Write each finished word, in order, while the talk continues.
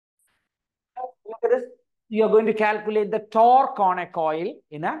you're going to calculate the torque on a coil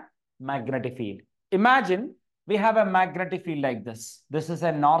in a magnetic field. Imagine we have a magnetic field like this. This is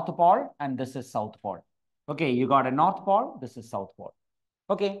a north pole and this is south pole. Okay, you got a north pole, this is south pole.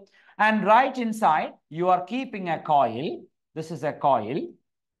 Okay, and right inside you are keeping a coil. This is a coil.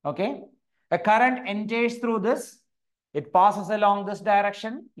 Okay, a current enters through this. It passes along this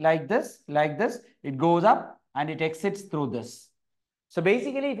direction like this, like this. It goes up and it exits through this. So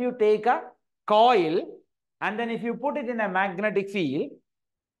basically, if you take a coil and then if you put it in a magnetic field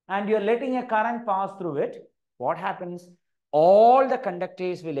and you're letting a current pass through it, what happens? All the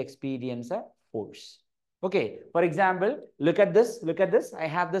conductors will experience a force. Okay, for example, look at this, look at this. I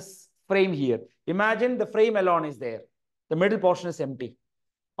have this frame here. Imagine the frame alone is there. The middle portion is empty.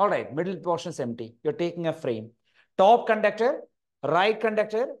 All right, middle portion is empty. You're taking a frame. Top conductor, right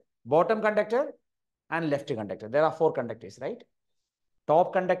conductor, bottom conductor, and left conductor. There are 4 conductors, right?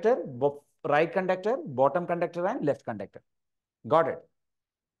 Top conductor, right conductor, bottom conductor, and left conductor. Got it?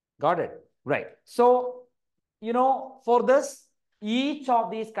 Got it? Right. So, you know, for this, each of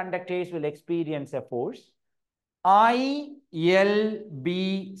these conductors will experience a force ILB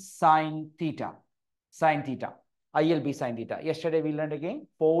sine theta. Sine theta. ILB sine theta. Yesterday we learned again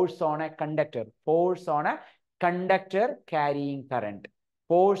force on a conductor. Force on a conductor carrying current.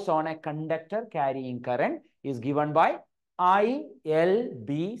 Force on a conductor carrying current is given by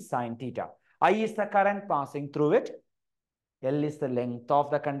ILB sine theta. I is the current passing through it. L is the length of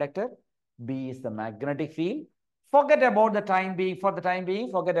the conductor. B is the magnetic field. Forget about the time being. For the time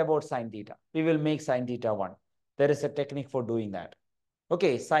being, forget about sine theta. We will make sine theta 1. There is a technique for doing that.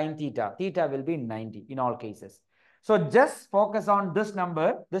 Okay, sine theta. Theta will be 90 in all cases. So just focus on this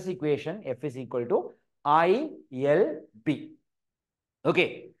number, this equation, F is equal to ILB.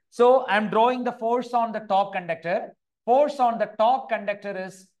 Okay, so I'm drawing the force on the top conductor. Force on the top conductor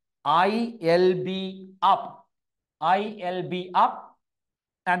is ILB up. ILB up.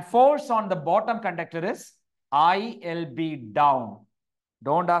 And force on the bottom conductor is ILB down.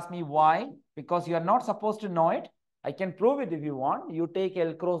 Don't ask me why, because you are not supposed to know it. I can prove it if you want. You take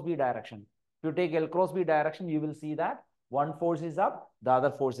L cross B direction. If you take L cross B direction, you will see that one force is up, the other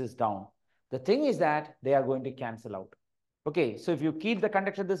force is down. The thing is that they are going to cancel out. Okay, so if you keep the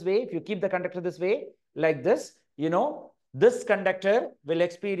conductor this way, if you keep the conductor this way, like this, you know, this conductor will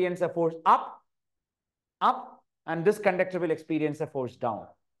experience a force up, and this conductor will experience a force down.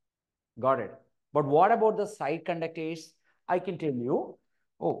 Got it? But what about the side conductors? I can tell you,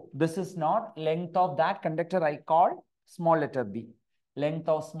 oh, this is not length of that conductor I called small letter b. Length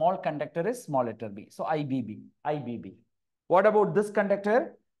of small conductor is small letter b. So IBB, IBB. What about this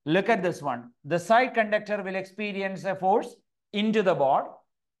conductor? Look at this one. The side conductor will experience a force into the board.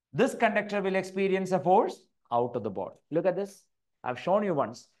 This conductor will experience a force out of the board. Look at this. I've shown you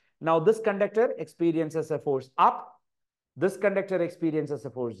once. Now this conductor experiences a force up. This conductor experiences a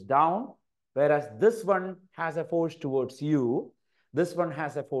force down. Whereas this one has a force towards you. This one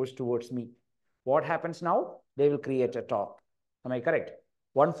has a force towards me. What happens now? They will create a torque. Am I correct?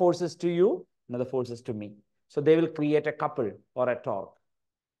 One force is to you, another force is to me. So they will create a couple or a torque.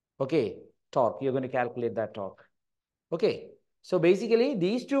 Okay, torque. You're going to calculate that torque. Okay. So basically,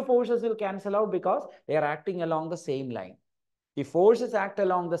 these two forces will cancel out because they are acting along the same line. If forces act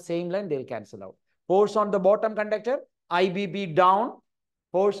along the same line, they'll cancel out. Force on the bottom conductor, IBB down.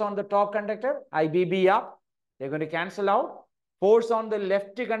 Force on the top conductor, IBB up. They're going to cancel out. Force on the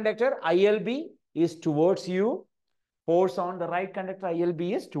left conductor, ILB is towards you. Force on the right conductor,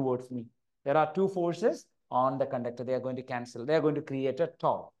 ILB is towards me. There are two forces on the conductor. They are going to cancel. They are going to create a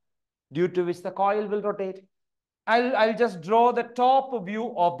torque, due to which the coil will rotate. I'll just draw the top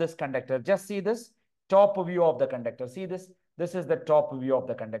view of this conductor. Just see this top view of the conductor. See this? This is the top view of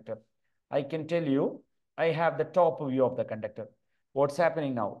the conductor. I can tell you, I have the top view of the conductor. What's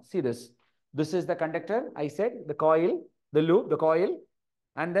happening now? See this. This is the conductor. I said the coil, the loop, the coil.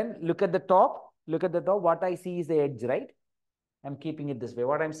 And then look at the top. Look at the top. What I see is the edge, right? I'm keeping it this way.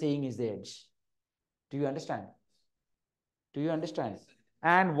 What I'm saying is the edge. Do you understand? Do you understand?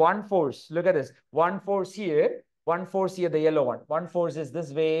 And one force. Look at this. One force here. One force here, the yellow one. One force is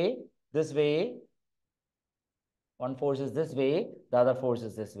this way, this way. One force is this way. The other force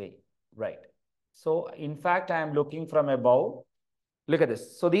is this way. Right. So, in fact, I am looking from above. Look at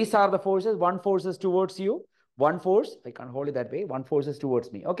this. So, these are the forces. One force is towards you. One force, I can't hold it that way. One force is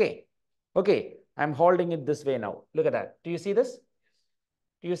towards me. Okay. Okay. I'm holding it this way now. Look at that. Do you see this?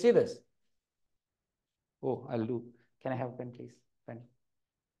 Do you see this? Oh, I'll do. Can I have a pen, please? Pen.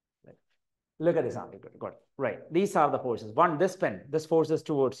 Look at this. Got it. Right. These are the forces. One, this pen. This force is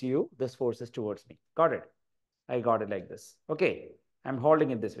towards you. This force is towards me. Got it? I got it like this. Okay. I'm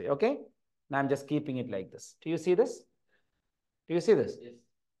holding it this way. Okay. and I'm just keeping it like this. Do you see this? Do you see this? Yes.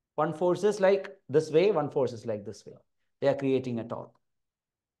 One force is like this way, one force is like this way. They are creating a torque.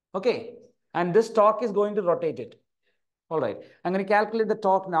 Okay. And this torque is going to rotate it. All right. I'm going to calculate the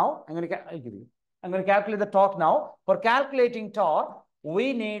torque now. I'm going to calculate the torque now. For calculating torque,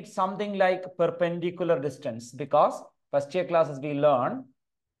 we need something like perpendicular distance, because first year classes we learn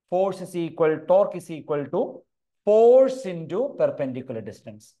force is equal, torque is equal to force into perpendicular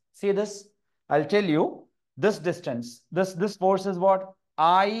distance. See this? I'll tell you this distance. This force is what?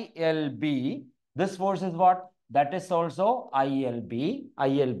 ILB. This force is what? That is also ILB.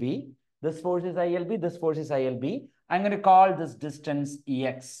 ILB. This force is ILB. This force is ILB. I'm going to call this distance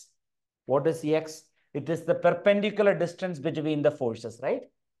X. What is X? It is the perpendicular distance between the forces, right?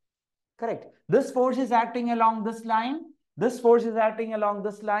 Correct. This force is acting along this line. This force is acting along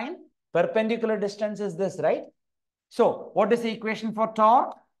this line. Perpendicular distance is this, right? So, what is the equation for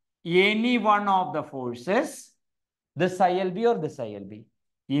torque? Any one of the forces, this ILB or this ILB,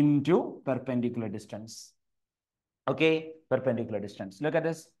 into perpendicular distance. Okay, perpendicular distance. Look at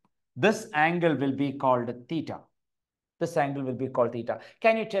this. This angle will be called theta. This angle will be called theta.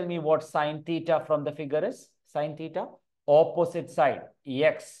 Can you tell me what sine theta from the figure is? Sine theta? Opposite side,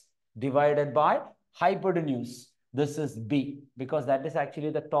 X divided by hypotenuse. This is B, because that is actually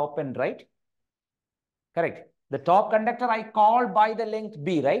the top end, right? Correct. The top conductor I call by the length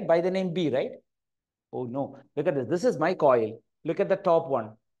B, right? By the name B, right? Oh no, look at this. This is my coil. Look at the top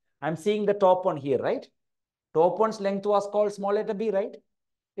one. I'm seeing the top one here, right? Top one's length was called small letter b, right?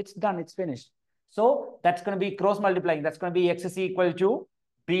 It's done. It's finished. So that's going to be cross multiplying. That's going to be x is equal to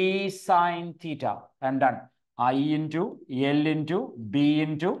b sine theta. I'm done. I into L into B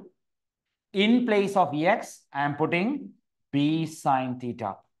into, in place of x, I'm putting b sine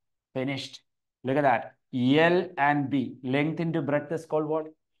theta. Finished. Look at that. L and B. Length into breadth is called what?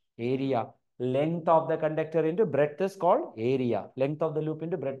 Area. Length of the conductor into breadth is called area. Length of the loop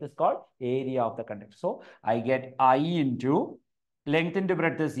into breadth is called area of the conductor. So I get I into length into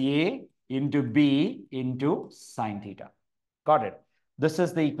breadth is A into B into sine theta. Got it. This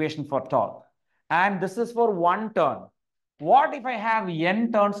is the equation for torque. And this is for one turn. What if I have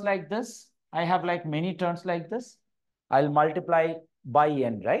n turns like this? I have like many turns like this. I'll multiply by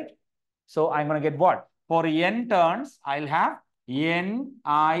n, right? So I'm going to get what? For n turns, I'll have n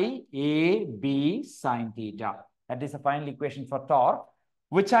I A B sine theta. That is the final equation for torque,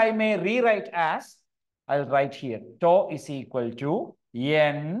 which I may rewrite as, I'll write here, tau is equal to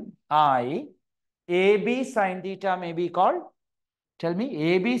n I A B sine theta may be called, tell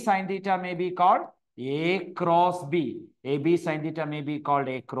me, AB sine theta may be called A cross B. AB sine theta may be called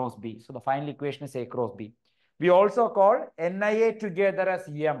A cross B. So the final equation is A cross B. We also call NIA together as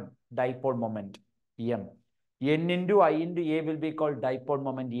M, dipole moment, M. N into I into A will be called dipole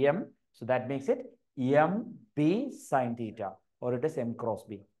moment M. So that makes it MB sine theta, or it is M cross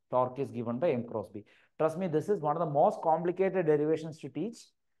B. Torque is given by M cross B. Trust me, this is one of the most complicated derivations to teach.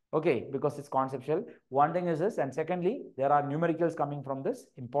 Okay, because it's conceptual. One thing is this, and secondly, there are numericals coming from this,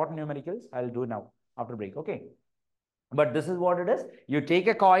 important numericals. I'll do now after break. Okay, but this is what it is. You take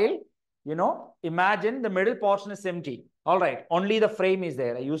a coil, imagine the middle portion is empty. All right, only the frame is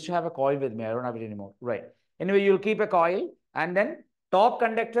there. I used to have a coil with me. I don't have it anymore. Right. Anyway, you'll keep a coil, and then top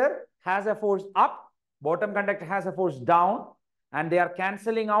conductor has a force up, bottom conductor has a force down, and they are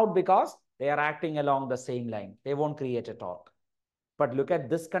cancelling out because they are acting along the same line. They won't create a torque. But look at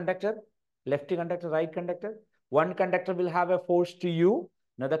this conductor, left conductor, right conductor. One conductor will have a force to you,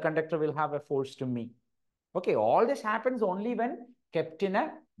 another conductor will have a force to me. Okay, all this happens only when kept in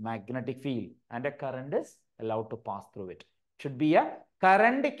a magnetic field and a current is allowed to pass through it. Should be a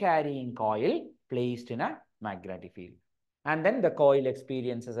current carrying coil placed in a magnetic field. And then the coil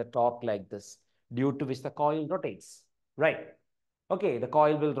experiences a torque like this, due to which the coil rotates. Right. Okay, the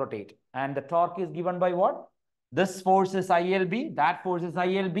coil will rotate. And the torque is given by what? This force is ILB, that force is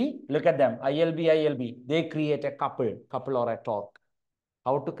ILB. Look at them, ILB, ILB. They create a couple or a torque.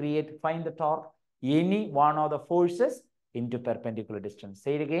 How to find the torque? Any one of the forces into perpendicular distance.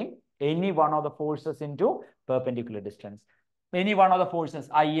 Say it again. Any one of the forces into perpendicular distance. Any one of the forces,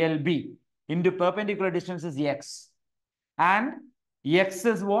 ILB, into perpendicular distance is X. And X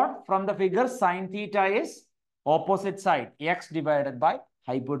is what? From the figure, sine theta is opposite side, X divided by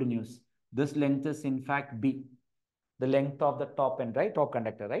hypotenuse. This length is in fact B. The length of the top end, right? Top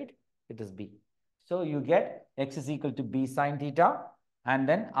conductor, right? It is B. So you get X is equal to B sine theta, and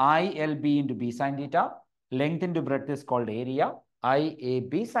then ILB into B sine theta. Length into breadth is called area,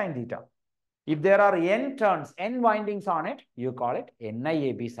 IAB sine theta. If there are n turns, n windings on it, you call it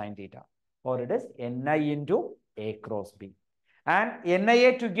NIAB sine theta, or it is NI into A cross B. And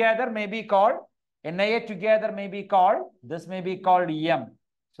NIA together may be called, this may be called M.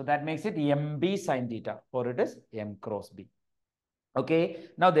 So that makes it MB sine theta, or it is M cross B. Okay.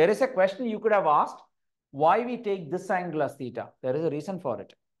 Now there is a question you could have asked, why we take this angle as theta? There is a reason for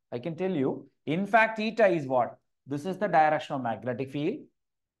it. I can tell you. In fact, theta is what? This is the direction of magnetic field.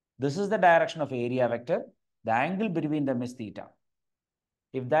 This is the direction of area vector. The angle between them is theta.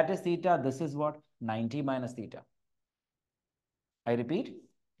 If that is theta, this is what? 90 minus theta. I repeat,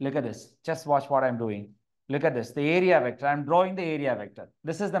 look at this. Just watch what I'm doing. Look at this, the area vector. I'm drawing the area vector.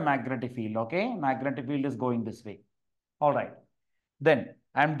 This is the magnetic field, okay? Magnetic field is going this way. All right. Then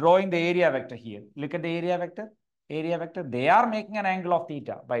I'm drawing the area vector here. Look at the area vector. Area vector, they are making an angle of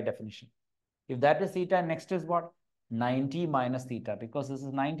theta by definition. If that is theta, next is what? 90 minus theta, because this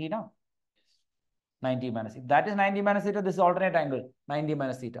is 90 now. 90 minus. If that is 90 minus theta, this is alternate angle, 90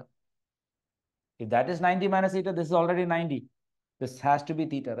 minus theta. If that is 90 minus theta, this is already 90. This has to be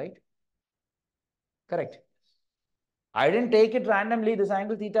theta, right? Correct. I didn't take it randomly. This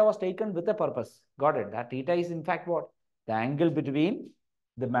angle theta was taken with a purpose. Got it? That theta is in fact what? The angle between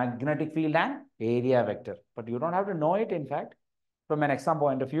the magnetic field and area vector. But you don't have to know it, in fact, from an exam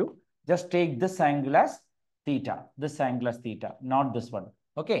point of view. Just take this angle as theta. This angle as theta, not this one.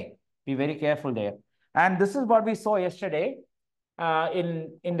 Okay? Be very careful there. And this is what we saw yesterday. In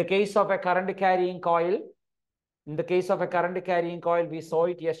the case of a current carrying coil, we saw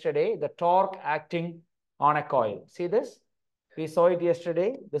it yesterday, the torque acting on a coil. See this? We saw it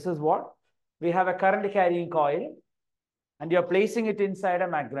yesterday. This is what? We have a current carrying coil and you're placing it inside a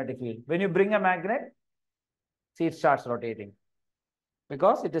magnetic field. When you bring a magnet, see, it starts rotating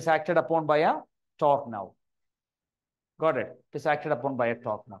because it is acted upon by a torque now. Got it? It is acted upon by a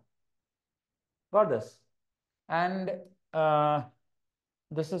torque now. Got this? And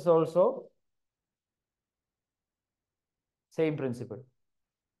this is also same principle.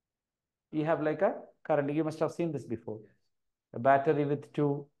 You have like a current, you must have seen this before. A battery with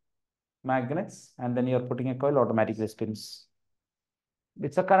two magnets, and then you're putting a coil, automatically spins.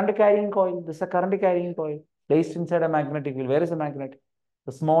 It's a current carrying coil. This is a current carrying coil placed inside a magnetic field. Where is the magnet?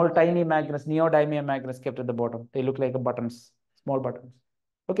 The small tiny magnets, neodymium magnets kept at the bottom. They look like buttons, small buttons.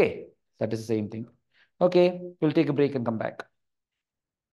 Okay, that is the same thing. Okay, we'll take a break and come back.